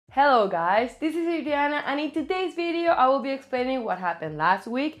Hello guys, this is Adriana, and in today's video I will be explaining what happened last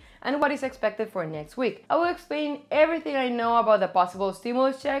week and what is expected for next week. I will explain everything I know about the possible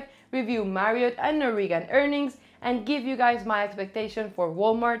stimulus check, review Marriott and Norwegian earnings, and give you guys my expectation for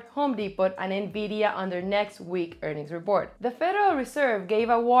Walmart, Home Depot and Nvidia on their next week earnings report. The Federal Reserve gave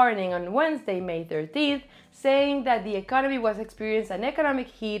a warning on Wednesday, May 13th, saying that the economy was experiencing an economic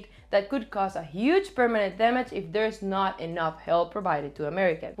heat that could cause a huge permanent damage if there's not enough help provided to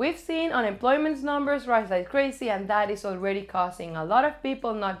Americans. We've seen unemployment numbers rise like crazy, and that is already causing a lot of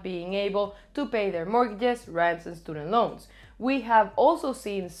people not being able to pay their mortgages, rents, and student loans. We have also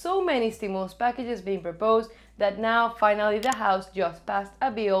seen so many stimulus packages being proposed that now finally the House just passed a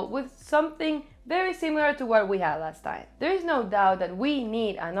bill with something very similar to what we had last time. There is no doubt that we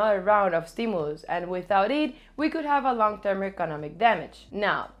need another round of stimulus, and without it, we could have a long-term economic damage.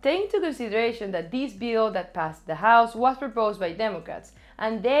 Now, take into consideration that this bill that passed the House was proposed by Democrats,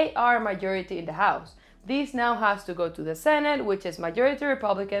 and they are majority in the House. This now has to go to the Senate, which is majority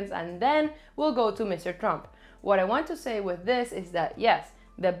Republicans, and then will go to Mr. Trump. What I want to say with this is that yes,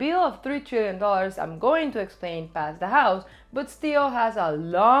 the bill of $3 trillion I'm going to explain passed the House, but still has a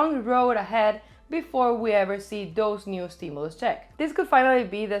long road ahead before we ever see those new stimulus checks. This could finally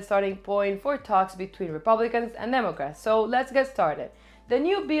be the starting point for talks between Republicans and Democrats, so let's get started. The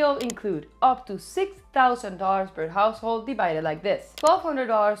new bill includes up to $6,000 per household divided like this: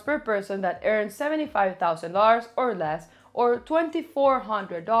 $1,200 per person that earns $75,000 or less, or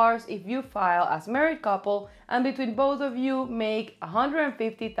 $2,400 if you file as married couple and between both of you make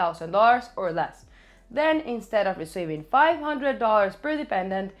 $150,000 or less. Then, instead of receiving $500 per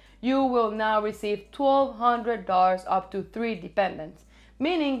dependent, you will now receive $1,200 up to 3 dependents,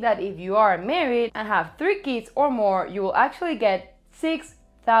 meaning that if you are married and have 3 kids or more, you will actually get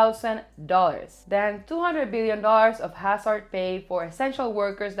 $6,000. Then $200 billion of hazard pay for essential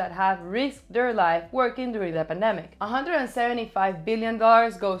workers that have risked their life working during the pandemic. $175 billion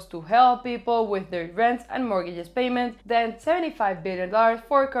goes to help people with their rents and mortgages payments. Then $75 billion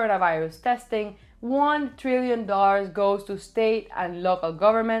for coronavirus testing. $1 trillion goes to state and local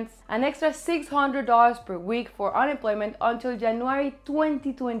governments, an extra $600 per week for unemployment until January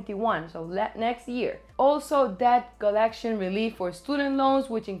 2021, so next year. Also, debt collection relief for student loans,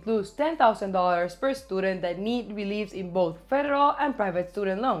 which includes $10,000 per student that need reliefs in both federal and private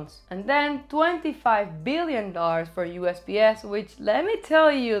student loans. And then $25 billion for USPS, which let me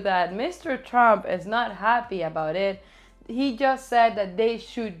tell you that Mr. Trump is not happy about it. He just said that they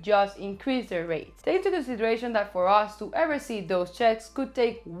should just increase their rates. Take into consideration that for us to ever see those checks could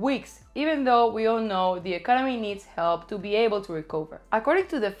take weeks, even though we all know the economy needs help to be able to recover. According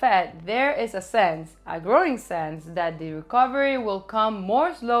to the Fed, there is a growing sense, that the recovery will come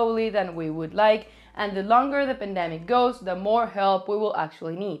more slowly than we would like, and the longer the pandemic goes, the more help we will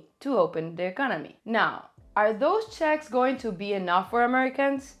actually need to open the economy. Now, are those checks going to be enough for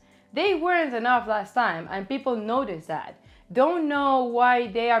Americans? They weren't enough last time, and people noticed that. Don't know why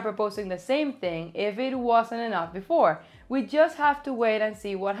they are proposing the same thing if it wasn't enough before. We just have to wait and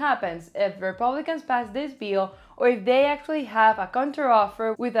see what happens if Republicans pass this bill, or if they actually have a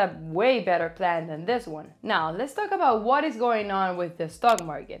counteroffer with a way better plan than this one. Now, let's talk about what is going on with the stock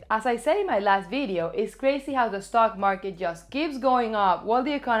market. As I said in my last video, it's crazy how the stock market just keeps going up while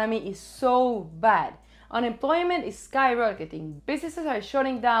the economy is so bad. Unemployment is skyrocketing, businesses are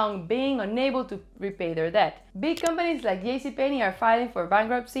shutting down, being unable to repay their debt. Big companies like JCPenney are filing for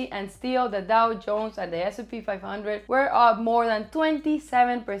bankruptcy, and still the Dow Jones and the S&P 500 were up more than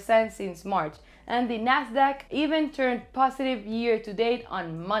 27% since March, and the Nasdaq even turned positive year to date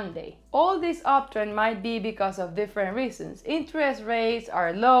on Monday. All this uptrend might be because of different reasons. Interest rates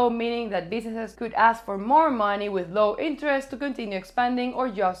are low, meaning that businesses could ask for more money with low interest to continue expanding or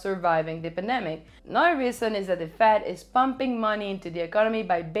just surviving the pandemic. Another reason is that the Fed is pumping money into the economy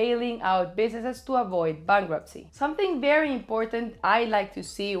by bailing out businesses to avoid bankruptcy. Something very important I like to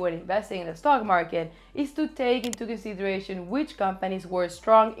see when investing in the stock market is to take into consideration which companies were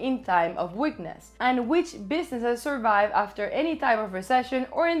strong in time of weakness and which businesses survive after any type of recession,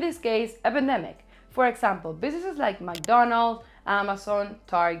 or in this case, a pandemic. For example, businesses like McDonald's, Amazon,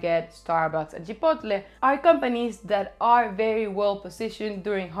 Target, Starbucks, and Chipotle are companies that are very well positioned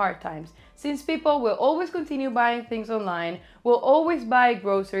during hard times, since people will always continue buying things online, will always buy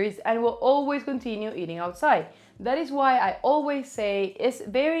groceries, and will always continue eating outside. That is why I always say it's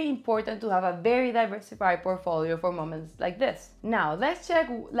very important to have a very diversified portfolio for moments like this. Now, let's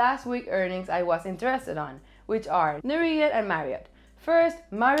check last week's earnings I was interested on, which are Norwegian and Marriott. First,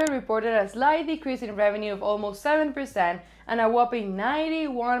 Marriott reported a slight decrease in revenue of almost 7% and a whopping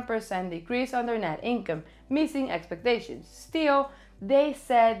 91% decrease on their net income, missing expectations. Still, they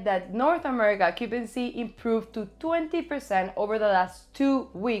said that North America occupancy improved to 20% over the last 2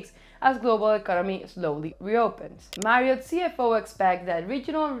 weeks as global economy slowly reopens. Marriott CFO expects that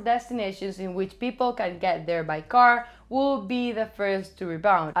regional destinations in which people can get there by car will be the first to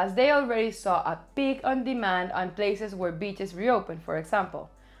rebound, as they already saw a peak on demand on places where beaches reopen, for example.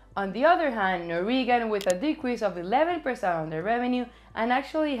 On the other hand, Norwegian, with a decrease of 11% on their revenue, and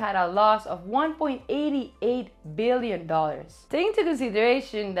actually had a loss of $1.88 billion. Take into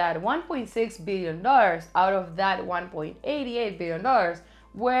consideration that $1.6 billion out of that $1.88 billion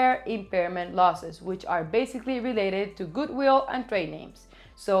were impairment losses, which are basically related to goodwill and trade names.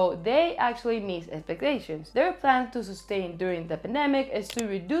 So they actually missed expectations. Their plan to sustain during the pandemic is to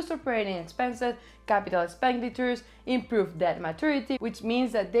reduce operating expenses, capital expenditures, improve debt maturity, which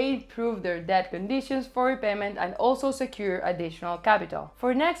means that they improve their debt conditions for repayment and also secure additional capital.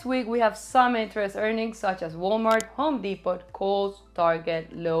 For next week, we have some interest earnings such as Walmart, Home Depot, Kohl's,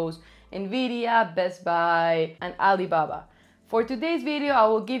 Target, Lowe's, Nvidia, Best Buy, and Alibaba. For today's video, I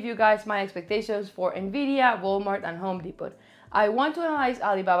will give you guys my expectations for Nvidia, Walmart, and Home Depot. I want to analyze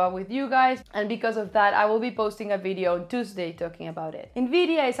Alibaba with you guys, and because of that, I will be posting a video on Tuesday talking about it.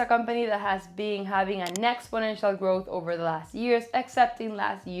 Nvidia is a company that has been having an exponential growth over the last years, except in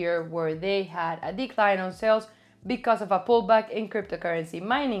last year where they had a decline on sales because of a pullback in cryptocurrency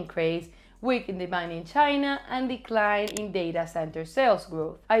mining craze, weak in demand in China, and decline in data center sales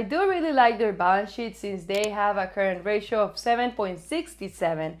growth. I do really like their balance sheet since they have a current ratio of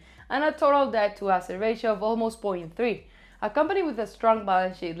 7.67 and a total debt to asset ratio of almost 0.3. A company with a strong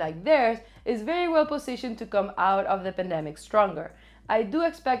balance sheet like theirs is very well positioned to come out of the pandemic stronger. I do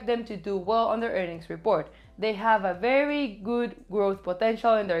expect them to do well on their earnings report. They have a very good growth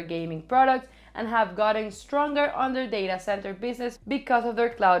potential in their gaming products and have gotten stronger on their data center business because of their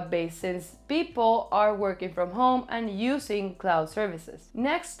cloud base, since people are working from home and using cloud services.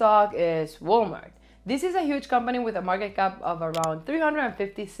 Next stock is Walmart. This is a huge company with a market cap of around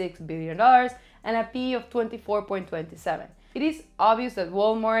 $356 billion and a PE of 24.27. It is obvious that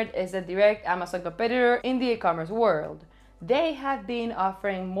Walmart is a direct Amazon competitor in the e-commerce world. They have been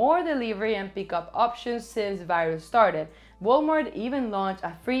offering more delivery and pickup options since virus started. Walmart even launched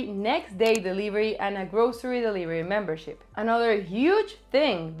a free next day delivery and a grocery delivery membership. Another huge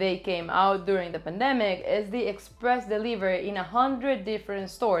thing they came out during the pandemic is the express delivery in 100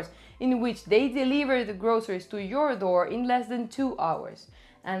 different stores, in which they deliver the groceries to your door in less than 2 hours.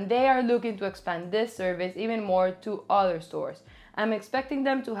 And they are looking to expand this service even more to other stores. I'm expecting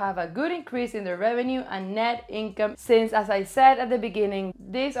them to have a good increase in their revenue and net income since, as I said at the beginning,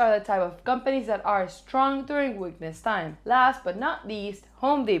 these are the type of companies that are strong during weakness time. Last but not least,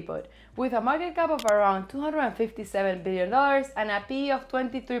 Home Depot, with a market cap of around $257 billion and a PE of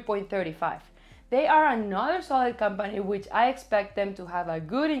 23.35. They are another solid company which I expect them to have a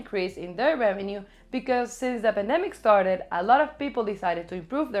good increase in their revenue because since the pandemic started, a lot of people decided to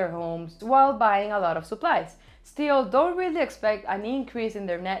improve their homes while buying a lot of supplies. Still, don't really expect an increase in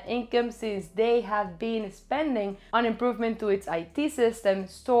their net income since they have been spending on improvement to its IT system,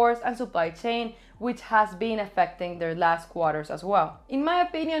 stores, and supply chain, which has been affecting their last quarters as well. In my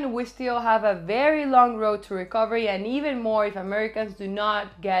opinion, we still have a very long road to recovery, and even more if Americans do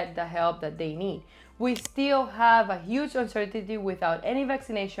not get the help that they need. We still have a huge uncertainty without any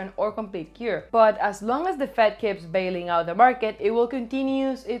vaccination or complete cure. But as long as the Fed keeps bailing out the market, it will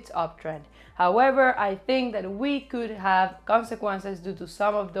continue its uptrend. However, I think that we could have consequences due to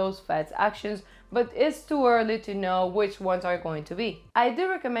some of those Fed's actions, but it's too early to know which ones are going to be. I do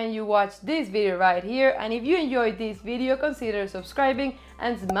recommend you watch this video right here, and if you enjoyed this video, consider subscribing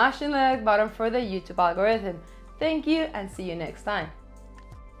and smashing the like button for the YouTube algorithm. Thank you and see you next time.